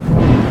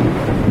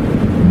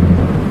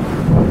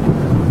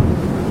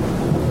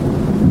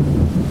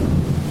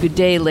Good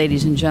day,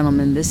 ladies and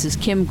gentlemen. This is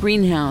Kim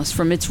Greenhouse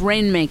from It's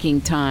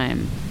Rainmaking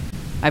Time.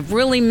 I've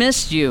really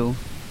missed you.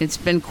 It's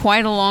been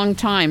quite a long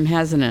time,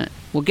 hasn't it?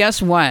 Well,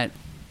 guess what?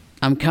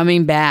 I'm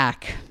coming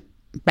back.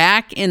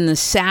 Back in the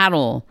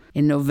saddle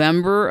in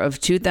November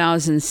of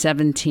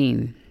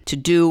 2017 to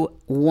do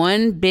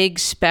one big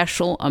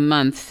special a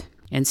month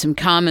and some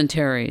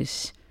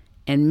commentaries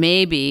and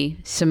maybe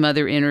some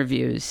other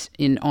interviews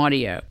in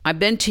audio. I've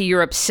been to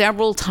Europe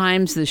several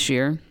times this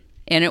year,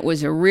 and it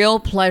was a real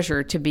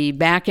pleasure to be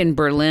back in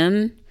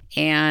Berlin.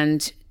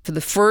 And for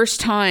the first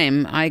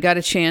time, I got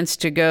a chance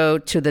to go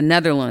to the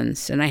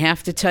Netherlands. And I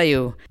have to tell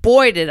you,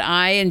 boy, did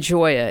I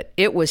enjoy it.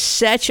 It was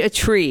such a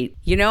treat.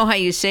 You know how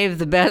you save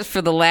the best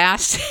for the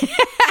last?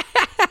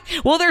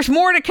 Well, there's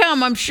more to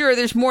come. I'm sure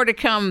there's more to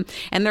come.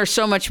 And there's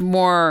so much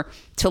more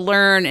to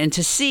learn and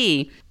to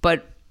see.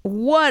 But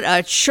what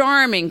a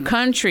charming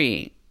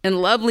country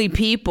and lovely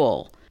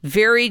people.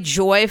 Very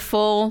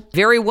joyful,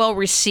 very well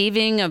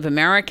receiving of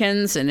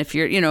Americans. And if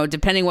you're,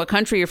 depending what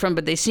country you're from,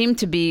 but they seem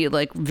to be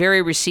like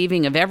very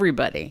receiving of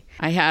everybody.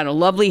 I had a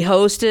lovely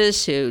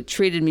hostess who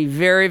treated me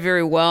very,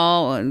 very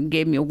well and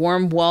gave me a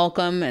warm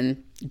welcome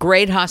and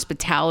great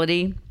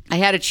hospitality. I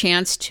had a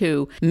chance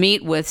to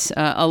meet with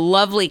a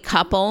lovely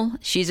couple.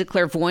 She's a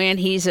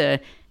clairvoyant. He's a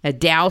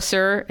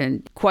dowser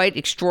and quite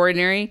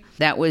extraordinary.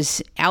 That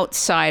was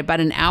outside, about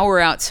an hour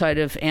outside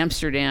of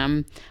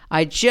Amsterdam.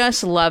 I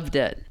just loved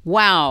it.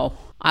 Wow.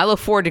 I look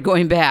forward to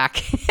going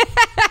back.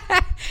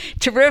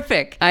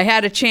 Terrific. I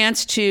had a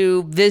chance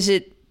to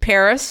visit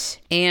Paris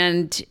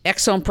and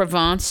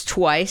Aix-en-Provence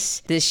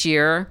twice this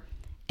year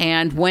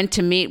and went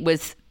to meet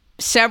with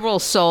several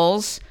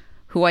souls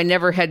who I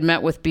never had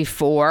met with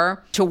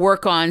before to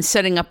work on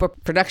setting up a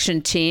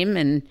production team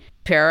in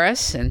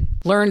Paris and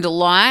learned a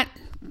lot.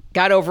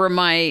 Got over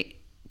my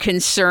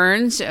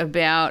concerns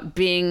about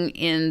being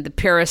in the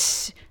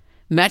Paris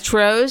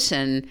metros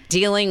and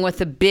dealing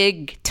with a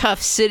big,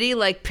 tough city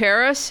like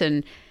Paris,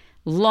 and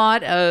a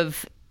lot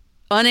of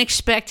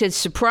unexpected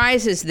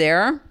surprises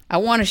there. I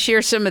want to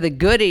share some of the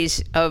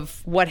goodies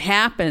of what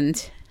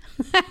happened.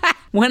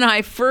 When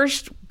I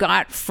first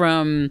got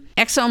from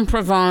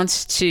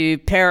Aix-en-Provence to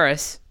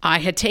Paris, I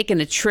had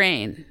taken a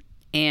train,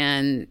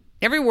 and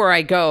everywhere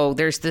I go,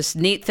 there's this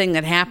neat thing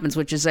that happens,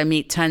 which is I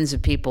meet tons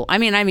of people. I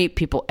meet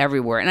people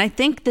everywhere. And I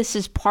think this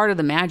is part of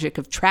the magic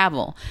of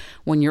travel.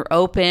 When you're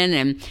open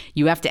and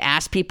you have to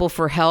ask people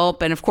for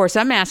help. And of course,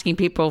 I'm asking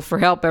people for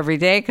help every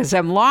day because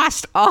I'm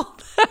lost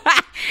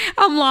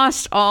I'm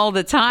lost all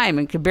the time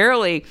and can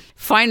barely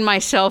find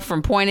myself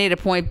from point A to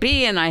point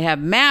B. And I have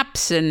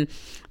maps and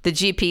the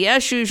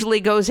GPS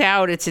usually goes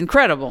out. It's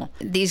incredible.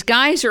 These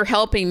guys are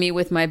helping me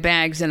with my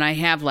bags, and I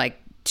have like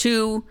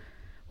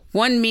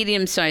one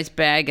medium-sized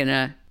bag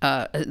and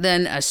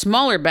then a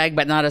smaller bag,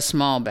 but not a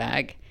small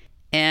bag.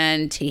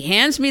 And he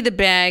hands me the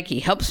bag.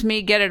 He helps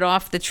me get it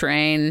off the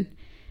train.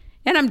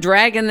 And I'm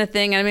dragging the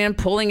thing. I'm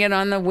pulling it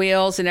on the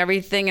wheels and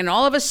everything. And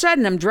all of a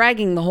sudden, I'm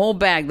dragging the whole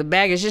bag. The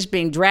bag is just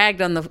being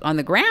dragged on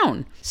the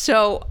ground.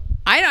 So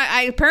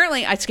I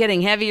apparently it's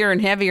getting heavier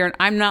and heavier, and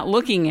I'm not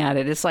looking at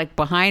it. It's like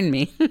behind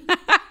me. And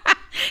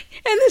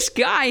this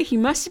guy, he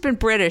must have been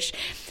British.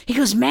 He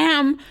goes,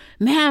 ma'am,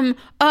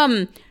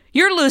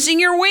 you're losing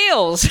your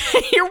wheels.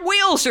 Your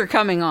wheels are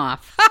coming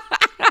off.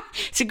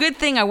 It's a good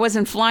thing I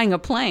wasn't flying a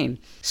plane.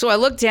 So I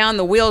look down,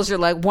 the wheels are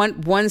like,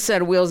 one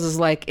set of wheels is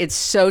like, it's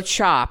so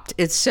chopped.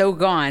 It's so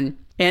gone.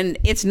 And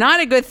it's not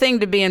a good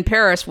thing to be in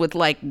Paris with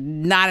like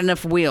not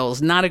enough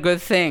wheels. Not a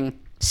good thing.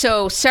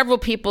 So several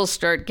people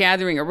start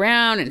gathering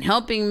around and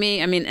helping me.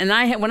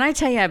 When I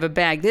tell you I have a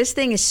bag, this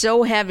thing is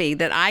so heavy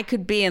that I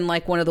could be in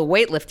like one of the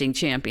weightlifting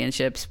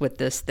championships with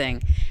this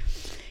thing.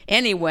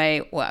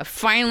 Anyway, I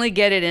finally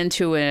get it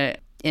into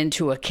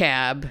a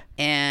cab,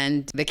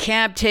 and the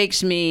cab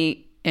takes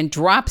me and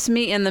drops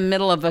me in the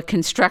middle of a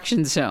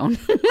construction zone.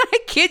 I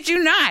kid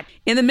you not.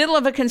 In the middle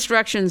of a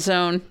construction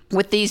zone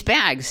with these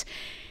bags.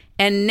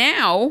 And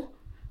now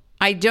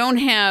I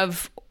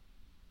have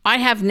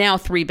now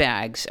 3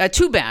 bags.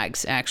 2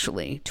 bags,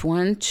 actually.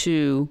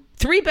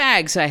 3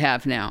 bags I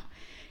have now.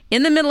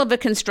 In the middle of a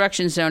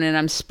construction zone, and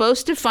I'm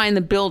supposed to find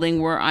the building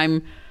where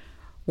I'm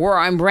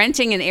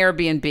renting an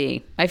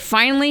Airbnb. I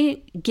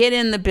finally get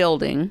in the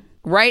building,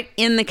 right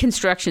in the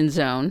construction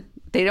zone.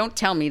 They don't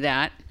tell me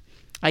that.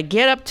 I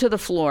get up to the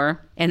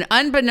floor, and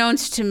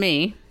unbeknownst to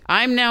me,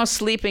 I'm now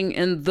sleeping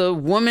in the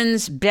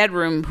woman's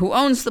bedroom who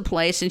owns the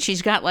place, and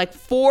she's got like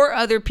 4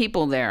 other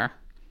people there.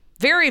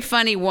 Very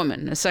funny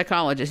woman, a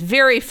psychologist.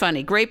 Very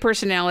funny, great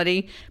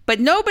personality. But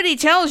nobody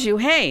tells you,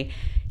 hey,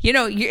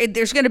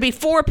 there's going to be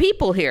 4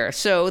 people here,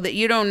 so that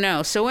you don't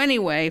know. So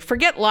anyway,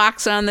 forget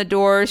locks on the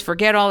doors.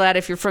 Forget all that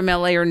if you're from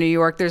LA or New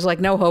York. There's like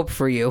no hope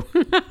for you.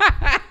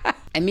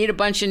 I meet a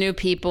bunch of new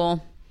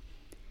people.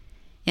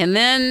 And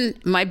then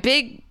my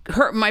big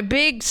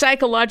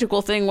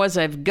psychological thing was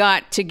I've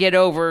got to get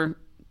over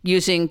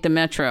using the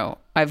metro.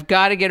 I've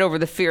got to get over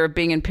the fear of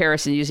being in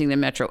Paris and using the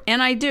metro.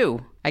 And I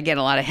do. I get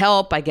a lot of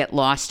help. I get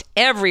lost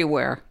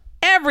everywhere,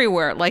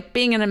 like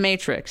being in a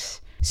matrix.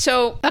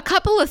 So a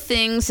couple of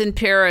things in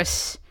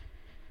Paris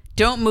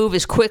don't move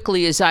as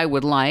quickly as I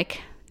would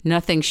like.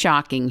 Nothing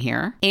shocking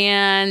here.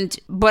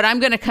 But I'm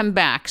going to come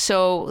back.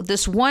 So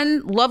this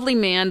one lovely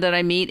man that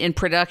I meet in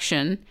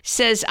production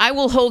says, I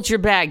will hold your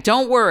bag.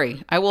 Don't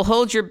worry. I will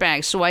hold your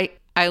bag. So I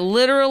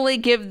literally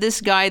give this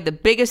guy the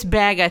biggest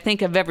bag I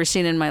think I've ever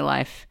seen in my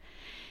life.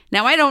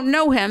 Now, I don't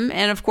know him.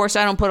 And of course,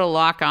 I don't put a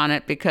lock on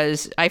it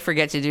because I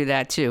forget to do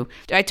that too.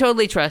 I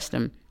totally trust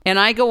him. And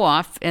I go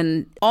off,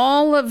 and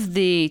all of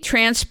the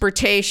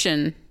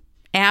transportation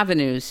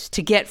avenues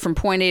to get from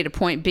point A to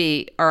point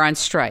B are on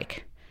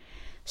strike.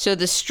 So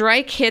the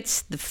strike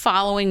hits the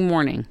following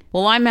morning.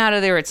 Well, I'm out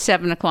of there at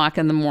 7 o'clock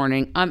in the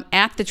morning. I'm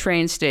at the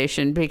train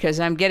station because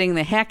I'm getting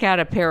the heck out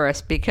of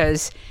Paris,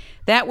 because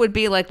that would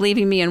be like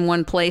leaving me in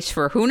one place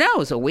for, who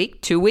knows, a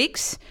week, 2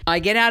 weeks. I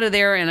get out of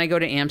there and I go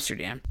to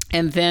Amsterdam.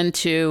 And then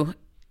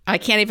I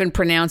can't even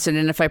pronounce it.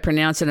 And if I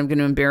pronounce it, I'm going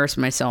to embarrass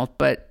myself.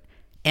 But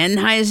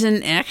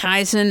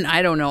Eckhuizen,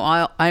 I don't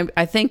know.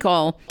 I think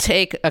I'll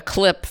take a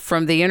clip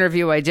from the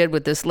interview I did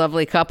with this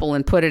lovely couple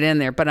and put it in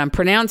there, but I'm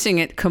pronouncing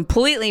it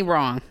completely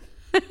wrong.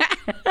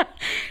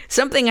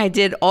 Something I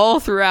did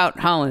all throughout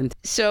Holland.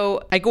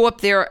 So I go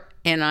up there,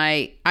 and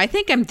I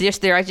think I'm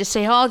just there. I just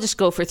say, I'll just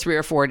go for 3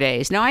 or 4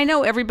 days. Now, I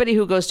know everybody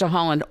who goes to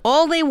Holland,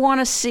 all they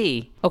want to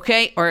see,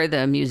 okay, are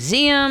the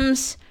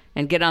museums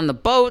and get on the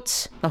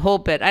boats, the whole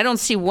bit. I don't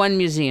see one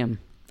museum.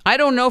 I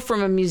don't know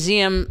from a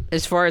museum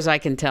as far as I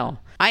can tell.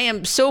 I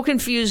am so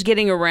confused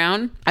getting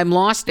around. I'm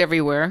lost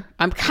everywhere.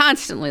 I'm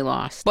constantly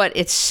lost. But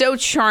it's so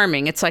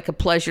charming. It's like a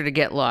pleasure to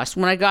get lost.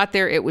 When I got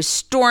there, it was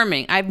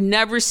storming. I've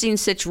never seen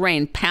such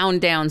rain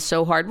pound down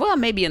so hard. Well,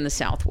 maybe in the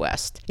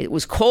Southwest. It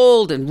was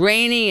cold and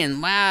rainy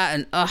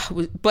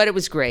but it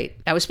was great.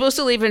 I was supposed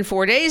to leave in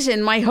 4 days,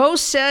 and my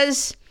host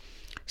says,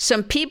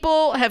 some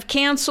people have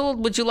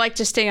canceled. Would you like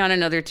to stay on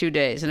another 2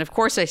 days? And of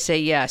course I say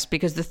yes,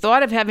 because the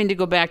thought of having to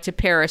go back to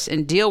Paris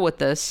and deal with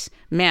this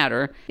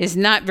matter is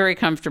not very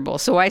comfortable.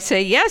 So I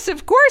say, yes,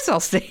 of course I'll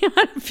stay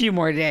on a few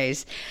more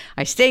days.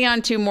 I stay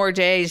on 2 more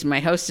days. My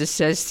hostess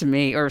says to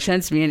me, or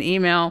sends me an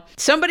email,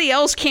 somebody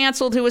else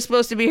canceled who was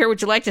supposed to be here.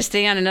 Would you like to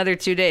stay on another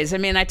 2 days? I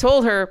mean, I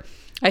told her,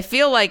 I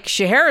feel like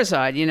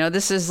Scheherazade,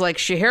 this is like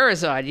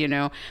Scheherazade,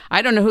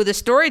 I don't know who the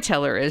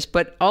storyteller is,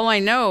 but all I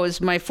know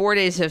is my 4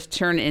 days have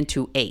turned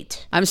into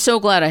 8. I'm so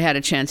glad I had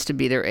a chance to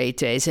be there 8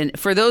 days. And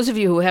for those of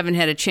you who haven't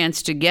had a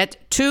chance to get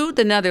to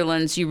the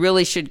Netherlands, you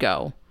really should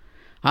go.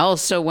 I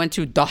also went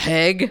to The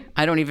Hague.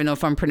 I don't even know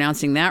if I'm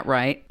pronouncing that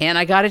right. And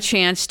I got a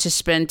chance to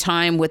spend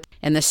time with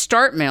the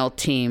Startmail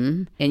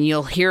team. And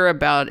you'll hear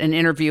about an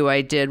interview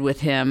I did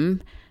with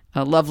him,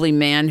 a lovely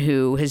man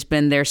who has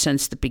been there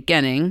since the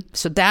beginning.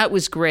 So that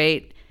was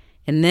great.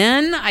 And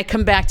then I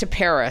come back to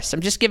Paris. I'm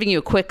just giving you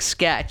a quick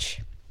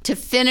sketch to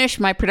finish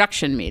my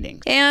production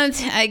meeting. And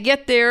I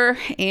get there,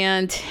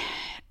 and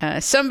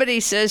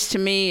somebody says to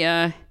me,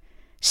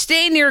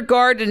 stay near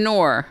Gare du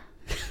Nord,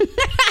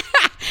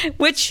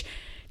 which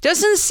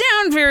doesn't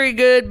sound very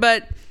good,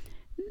 but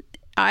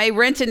I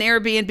rent an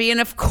Airbnb, and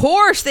of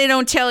course they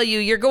don't tell you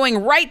you're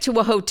going right to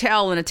a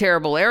hotel in a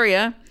terrible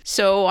area.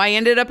 So I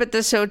ended up at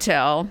this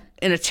hotel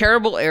in a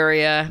terrible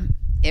area.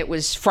 It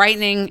was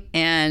frightening,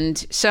 and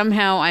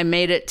somehow I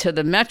made it to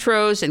the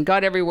metros and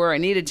got everywhere I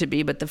needed to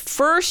be. But the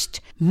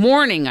first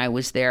morning I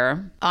was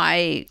there,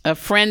 a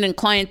friend and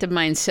client of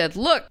mine said,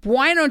 look,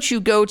 why don't you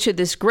go to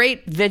this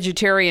great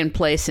vegetarian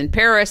place in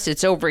Paris?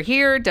 It's over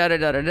here,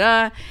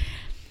 da-da-da-da-da.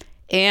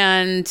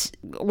 And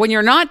when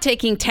you're not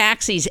taking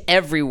taxis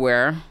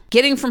everywhere,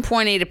 getting from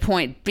point A to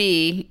point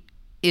B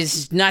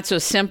is not so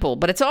simple,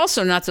 but it's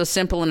also not so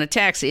simple in a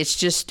taxi. It's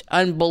just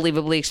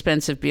unbelievably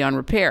expensive beyond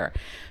repair.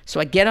 So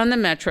I get on the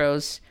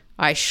metros,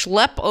 I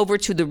schlep over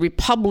to the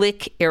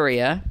Republic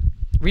area,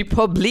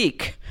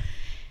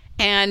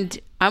 and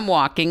I'm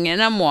walking,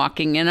 and I'm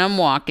walking, and I'm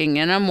walking,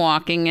 and I'm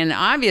walking, and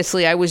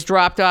obviously I was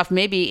dropped off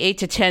maybe 8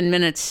 to 10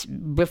 minutes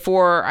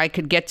before I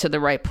could get to the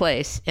right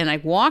place. And I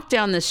walk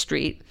down the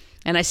street,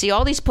 and I see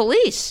all these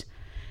police.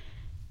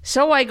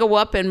 So I go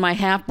up in my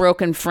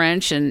half-broken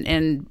French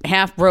and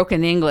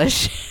half-broken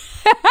English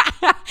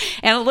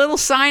and a little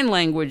sign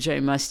language,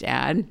 I must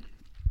add.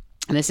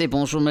 And I say,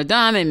 bonjour,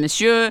 madame et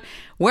monsieur,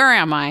 where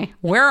am I?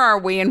 Where are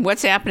we? And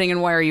what's happening?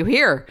 And why are you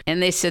here?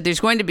 And they said,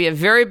 there's going to be a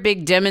very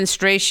big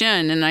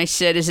demonstration. And I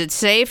said, is it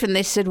safe? And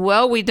they said,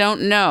 well, we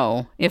don't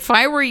know. If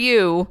I were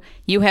you,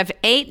 you have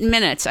 8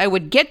 minutes. I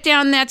would get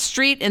down that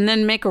street and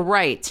then make a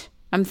right.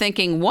 I'm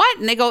thinking, what?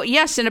 And they go,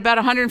 yes, and about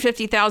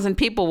 150,000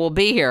 people will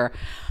be here.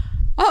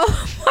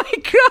 Oh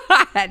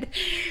my God.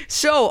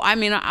 So, I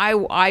mean,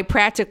 I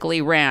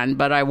practically ran,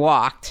 but I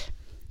walked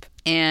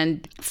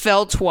and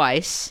fell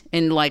twice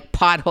in like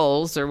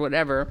potholes or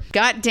whatever.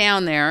 Got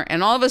down there,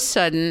 and all of a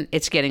sudden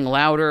it's getting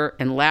louder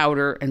and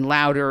louder and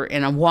louder,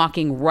 and I'm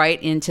walking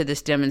right into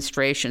this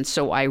demonstration.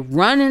 So I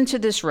run into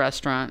this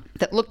restaurant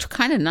that looked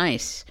kind of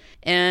nice.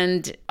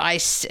 And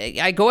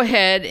I go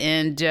ahead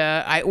and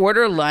I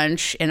order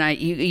lunch, and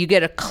you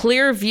get a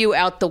clear view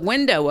out the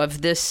window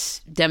of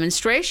this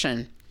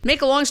demonstration.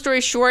 Make a long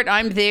story short,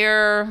 I'm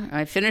there.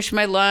 I finish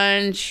my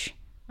lunch.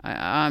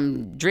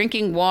 I'm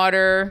drinking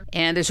water,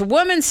 and there's a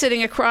woman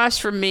sitting across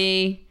from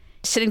me,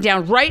 sitting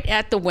down right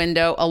at the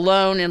window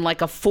alone in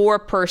like a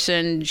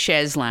 4-person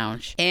chaise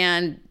lounge.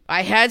 And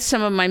I had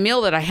some of my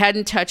meal that I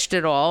hadn't touched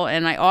at all,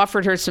 and I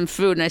offered her some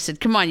food, and I said,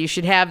 come on, you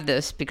should have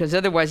this because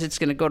otherwise it's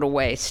going to go to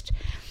waste.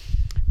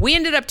 We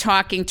ended up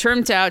talking.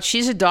 Turns out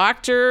she's a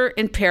doctor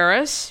in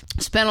Paris,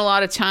 spent a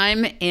lot of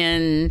time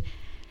in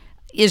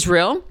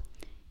Israel,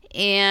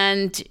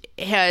 and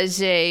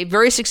has a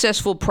very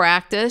successful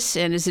practice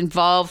and is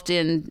involved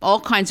in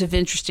all kinds of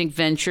interesting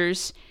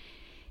ventures.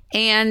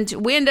 And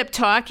we end up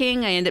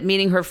talking. I end up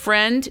meeting her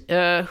friend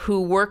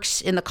who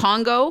works in the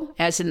Congo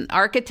as an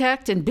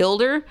architect and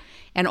builder,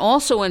 and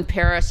also in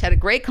Paris. Had a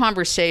great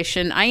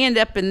conversation. I end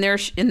up in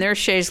their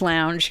chaise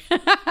lounge.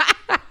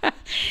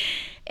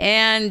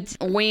 And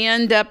we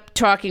end up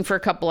talking for a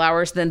couple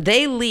hours. Then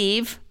they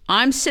leave.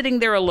 I'm sitting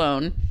there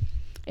alone.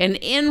 And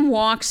in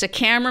walks a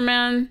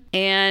cameraman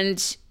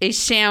and a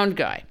sound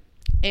guy.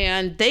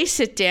 And they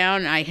sit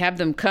down. I have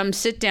them come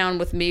sit down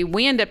with me.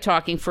 We end up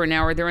talking for an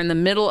hour. They're in the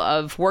middle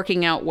of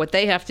working out what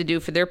they have to do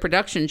for their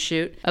production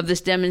shoot of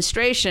this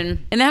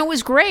demonstration. And that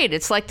was great.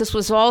 It's like this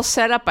was all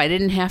set up. I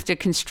didn't have to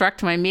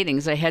construct my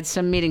meetings. I had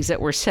some meetings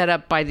that were set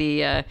up by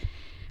the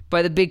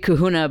big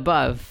kahuna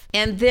above.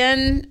 And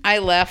then I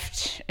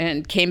left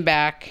and came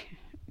back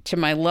to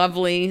my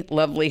lovely,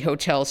 lovely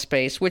hotel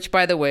space, which,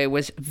 by the way,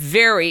 was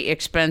very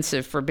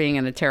expensive for being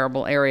in a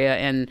terrible area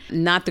and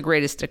not the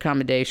greatest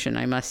accommodation,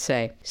 I must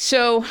say.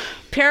 So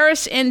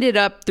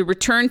the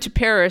return to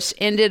Paris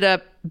ended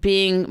up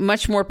being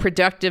much more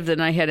productive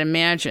than I had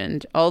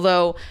imagined.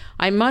 Although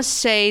I must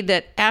say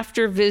that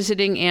after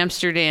visiting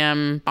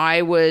Amsterdam, I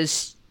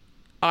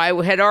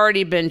had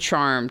already been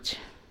charmed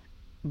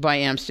by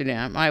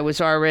Amsterdam. I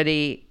was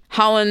already...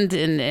 Holland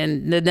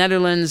and the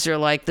Netherlands are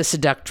like the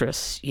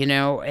seductress,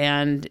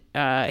 and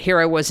here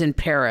I was in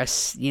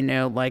Paris,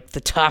 like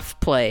the tough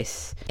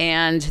place.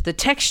 And the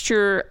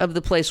texture of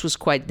the place was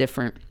quite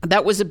different.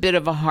 That was a bit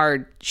of a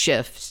hard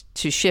shift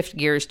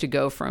gears to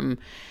go from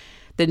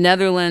the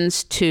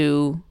Netherlands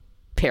to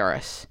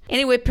Paris.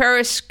 Anyway,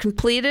 Paris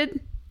completed.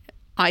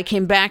 I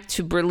came back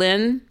to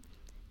Berlin,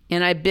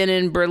 and I've been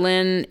in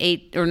Berlin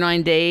 8 or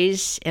 9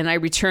 days, and I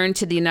returned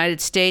to the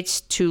United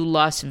States to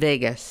Las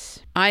Vegas.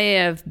 I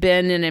have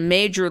been in a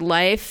major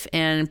life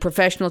and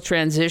professional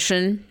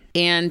transition,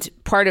 and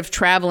part of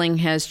traveling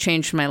has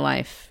changed my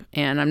life.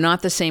 And I'm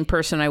not the same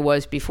person I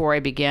was before I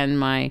began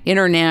my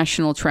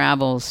international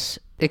travels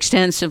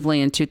extensively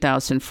in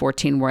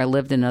 2014, where I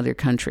lived in other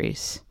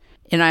countries.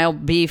 And I'll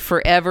be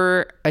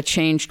forever a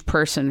changed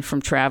person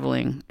from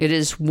traveling. It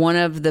is one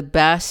of the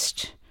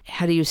best,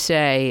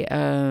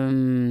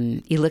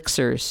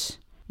 elixirs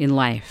in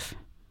life.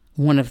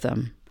 One of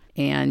them.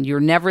 And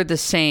you're never the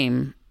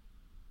same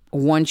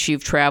once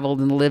you've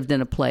traveled and lived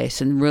in a place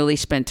and really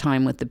spent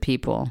time with the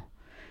people.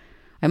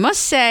 I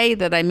must say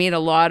that I meet a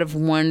lot of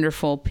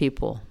wonderful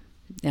people.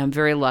 I'm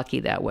very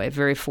lucky that way,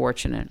 very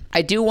fortunate.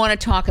 I do want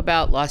to talk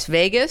about Las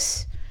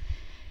Vegas,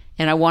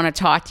 and I want to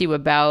talk to you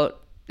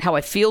about how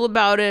I feel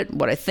about it,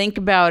 what I think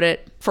about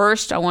it.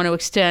 First, I want to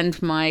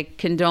extend my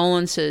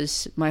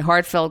condolences, my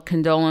heartfelt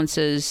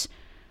condolences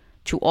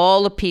to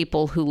all the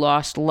people who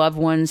lost loved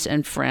ones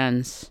and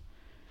friends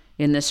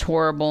in this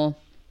horrible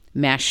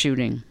mass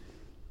shooting.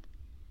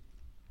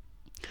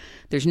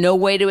 There's no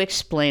way to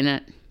explain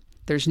it.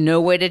 There's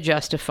no way to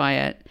justify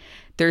it.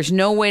 There's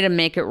no way to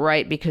make it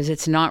right because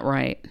it's not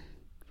right.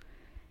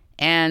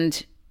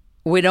 And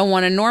we don't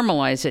want to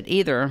normalize it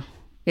either.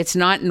 It's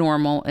not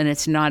normal and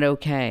it's not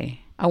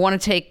okay. I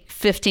want to take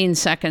 15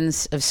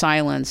 seconds of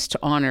silence to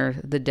honor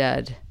the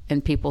dead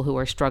and people who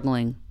are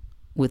struggling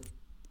with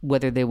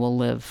whether they will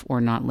live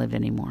or not live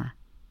anymore.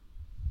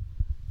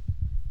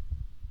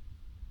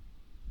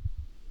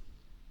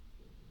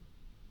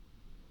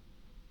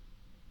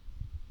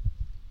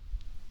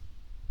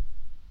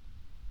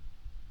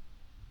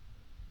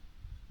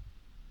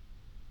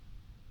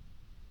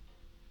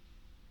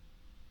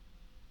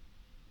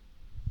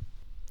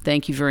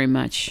 Thank you very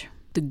much.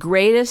 The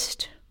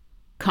greatest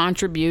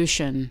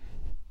contribution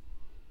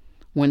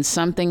when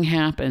something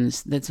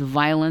happens that's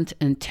violent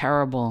and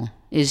terrible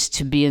is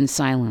to be in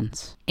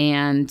silence.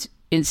 And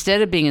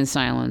instead of being in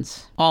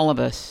silence, all of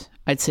us,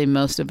 I'd say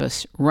most of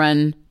us,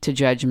 run to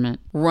judgment,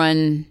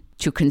 run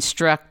to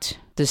construct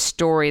the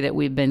story that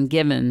we've been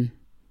given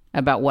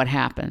about what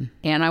happened.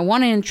 And I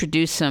want to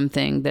introduce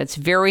something that's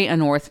very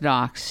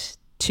unorthodox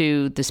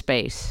to the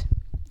space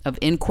of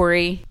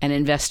inquiry and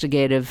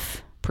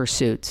investigative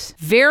pursuits.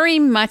 Very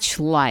much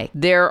like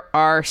there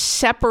are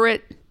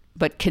separate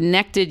but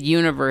connected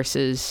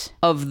universes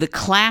of the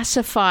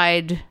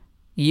classified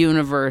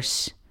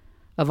universe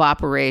of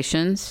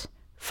operations,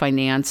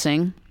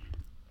 financing,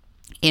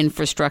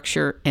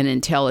 infrastructure, and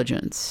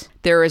intelligence.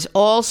 There is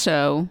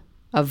also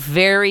a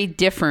very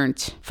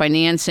different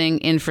financing,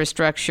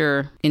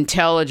 infrastructure,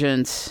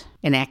 intelligence,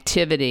 and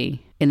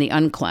activity in the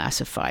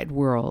unclassified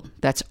world.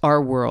 That's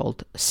our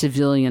world,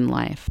 civilian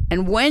life.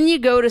 And when you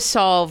go to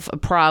solve a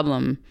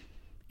problem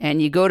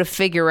and you go to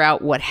figure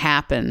out what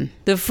happened,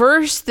 the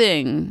first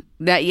thing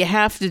that you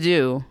have to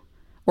do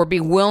or be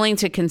willing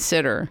to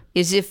consider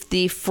is if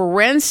the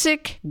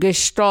forensic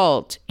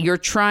gestalt you're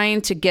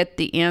trying to get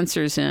the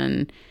answers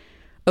in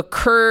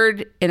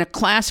occurred in a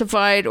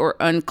classified or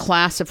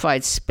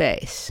unclassified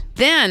space.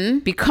 Then,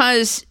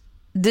 because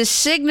the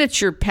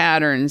signature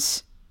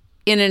patterns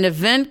in an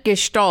event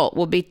gestalt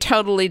will be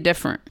totally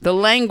different, the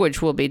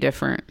language will be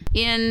different.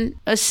 In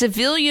a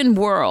civilian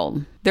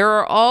world, there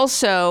are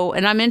also,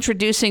 and I'm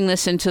introducing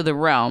this into the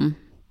realm,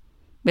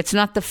 it's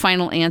not the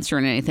final answer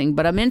in anything,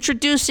 but I'm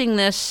introducing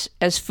this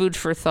as food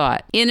for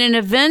thought. In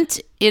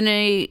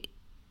a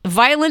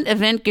violent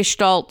event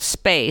gestalt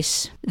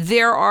space,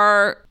 there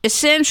are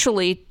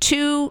essentially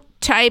two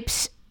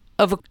types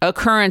of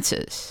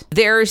occurrences.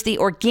 There's the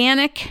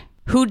organic,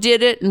 who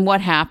did it and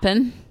what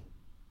happened,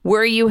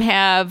 where you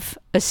have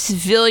a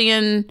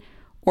civilian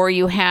or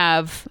you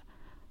have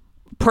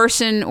a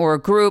person or a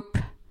group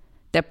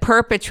that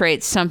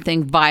perpetrates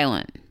something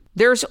violent.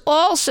 There's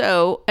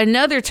also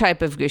another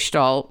type of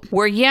gestalt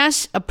where,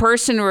 yes, a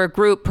person or a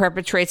group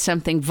perpetrates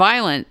something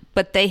violent,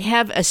 but they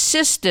have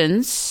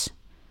assistance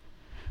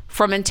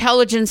from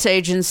intelligence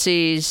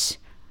agencies,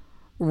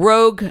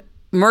 rogue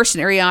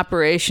mercenary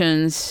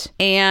operations,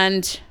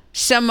 and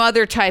some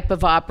other type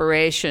of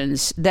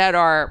operations that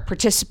are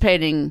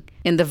participating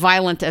in the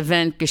violent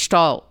event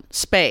gestalt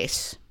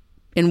space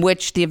in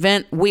which the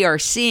event we are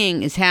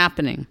seeing is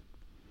happening.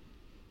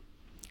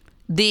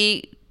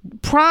 The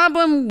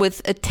problem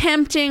with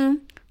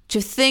attempting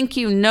to think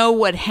you know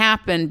what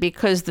happened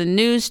because the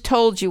news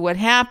told you what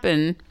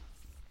happened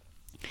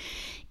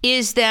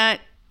is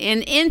that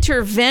an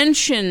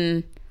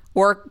intervention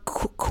or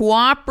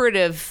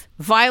cooperative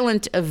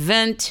violent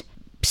event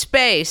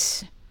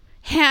space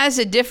has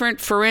a different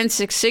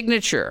forensic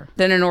signature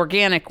than an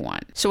organic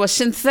one. So a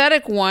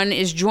synthetic one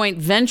is joint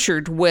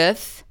ventured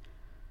with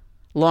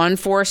law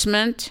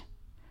enforcement,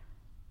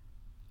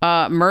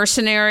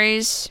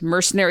 mercenaries,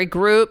 mercenary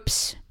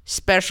groups,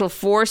 special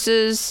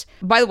forces.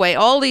 By the way,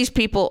 all these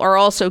people are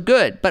also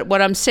good. But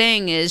what I'm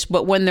saying is,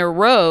 but when they're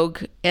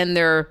rogue and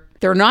they're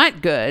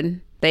not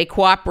good, they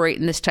cooperate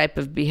in this type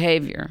of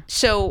behavior.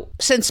 So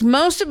since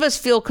most of us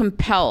feel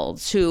compelled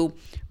to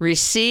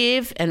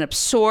receive and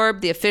absorb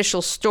the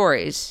official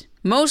stories,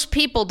 most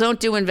people don't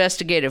do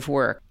investigative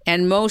work,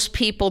 and most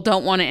people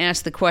don't want to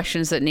ask the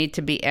questions that need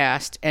to be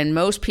asked, and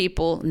most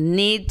people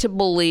need to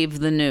believe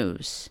the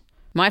news.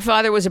 My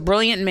father was a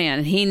brilliant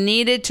man. He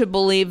needed to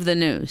believe the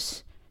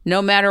news, no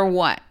matter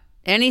what.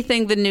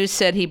 Anything the news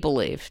said, he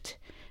believed,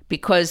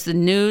 because the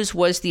news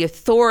was the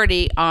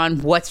authority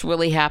on what's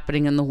really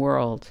happening in the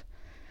world.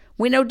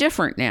 We know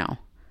different now.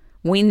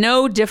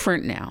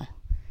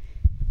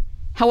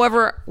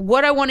 However,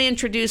 what I want to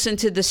introduce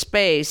into the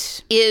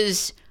space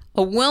is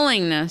a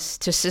willingness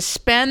to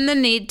suspend the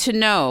need to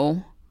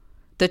know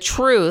the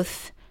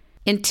truth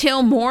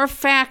until more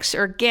facts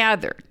are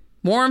gathered,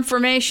 more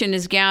information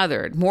is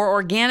gathered, more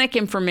organic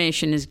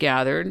information is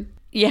gathered.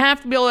 You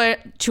have to be able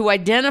to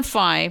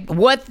identify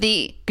what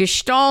the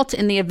gestalt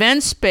in the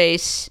event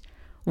space,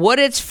 what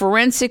its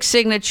forensic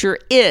signature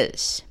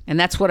is. And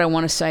that's what I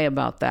want to say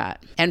about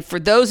that. And for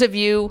those of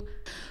you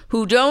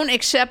who don't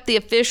accept the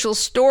official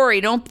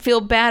story, don't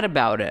feel bad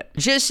about it.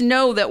 Just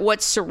know that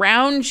what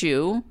surrounds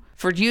you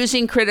for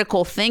using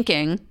critical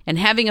thinking and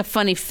having a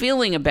funny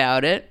feeling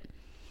about it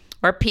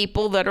are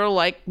people that are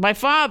like my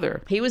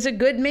father. He was a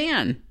good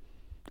man.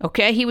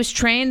 Okay, he was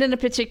trained in a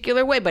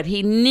particular way, but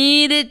he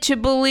needed to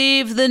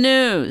believe the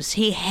news.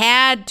 He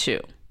had to,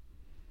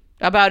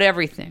 about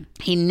everything.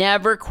 He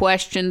never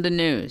questioned the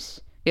news.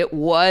 It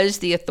was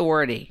the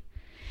authority.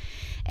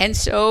 And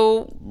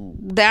so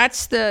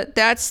that's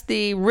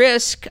the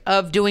risk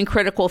of doing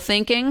critical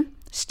thinking,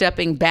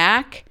 stepping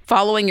back,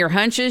 following your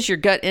hunches, your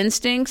gut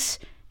instincts,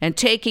 and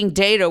taking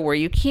data where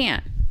you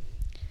can.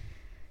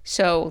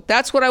 So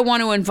that's what I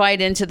want to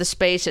invite into the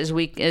space as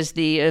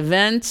the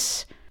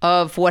events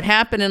of what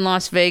happened in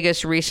Las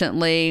Vegas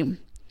recently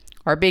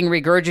are being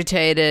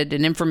regurgitated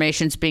and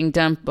information's being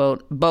dumped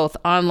both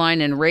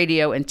online and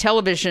radio and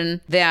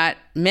television, that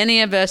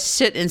many of us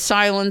sit in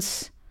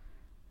silence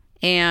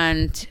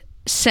and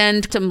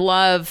send some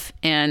love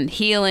and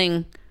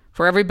healing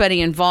for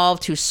everybody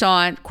involved who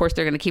saw it. Of course,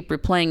 they're going to keep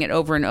replaying it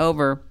over and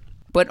over,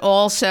 but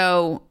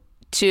also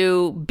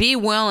to be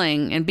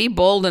willing and be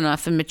bold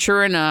enough and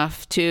mature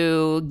enough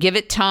to give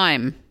it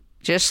time.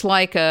 Just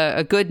like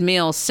a good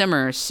meal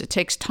simmers, it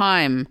takes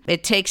time.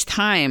 It takes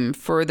time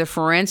for the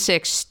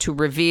forensics to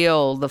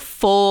reveal the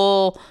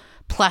full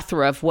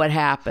plethora of what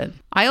happened.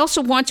 I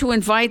also want to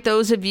invite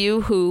those of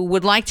you who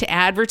would like to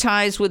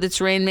advertise with It's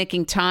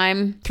Rainmaking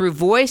Time through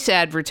voice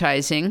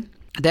advertising.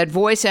 That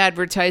voice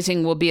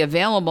advertising will be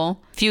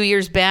available. A few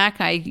years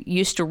back, I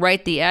used to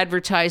write the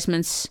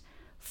advertisements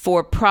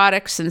for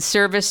products and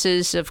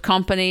services of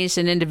companies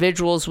and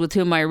individuals with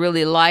whom I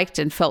really liked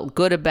and felt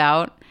good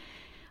about.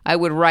 I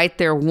would write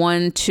their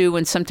 1, 2,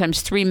 and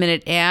sometimes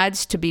 3-minute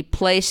ads to be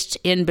placed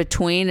in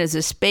between as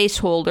a space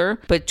holder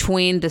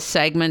between the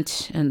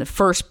segment and the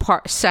first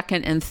part,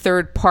 second and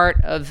third part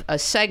of a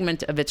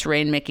segment of It's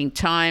Rainmaking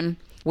Time.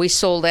 We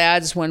sold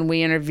ads when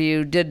we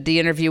did the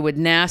interview with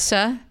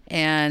NASA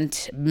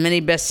and many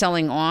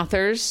best-selling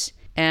authors.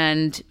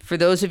 And for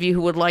those of you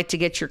who would like to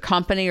get your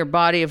company or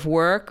body of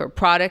work or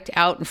product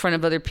out in front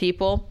of other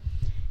people,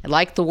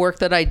 like the work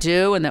that I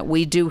do and that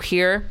we do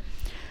here,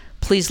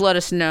 please let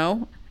us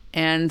know,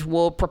 and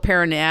we'll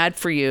prepare an ad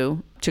for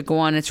you to go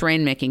on its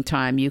rainmaking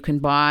time. You can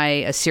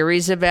buy a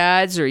series of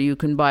ads, or you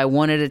can buy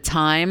one at a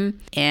time,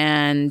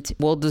 and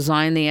we'll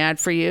design the ad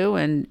for you,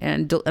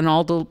 and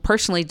I'll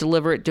personally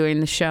deliver it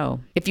during the show.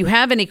 If you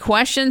have any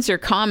questions or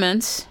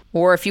comments,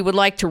 or if you would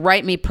like to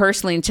write me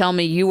personally and tell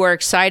me you are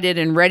excited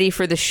and ready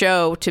for the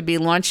show to be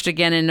launched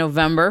again in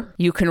November,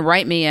 you can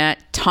write me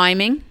at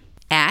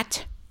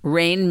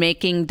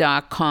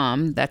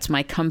timing@rainmaking.com. That's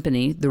my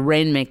company, the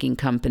Rainmaking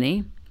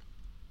Company.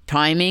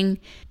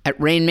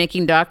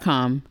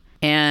 Timing@rainmaking.com.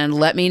 And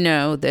let me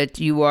know that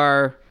you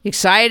are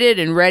excited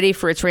and ready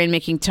for its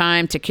rainmaking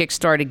time to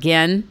kickstart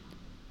again.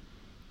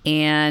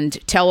 And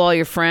tell all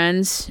your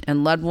friends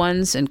and loved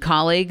ones and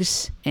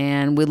colleagues.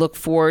 And we look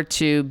forward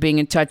to being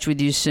in touch with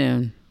you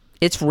soon.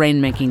 It's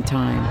rainmaking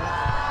time.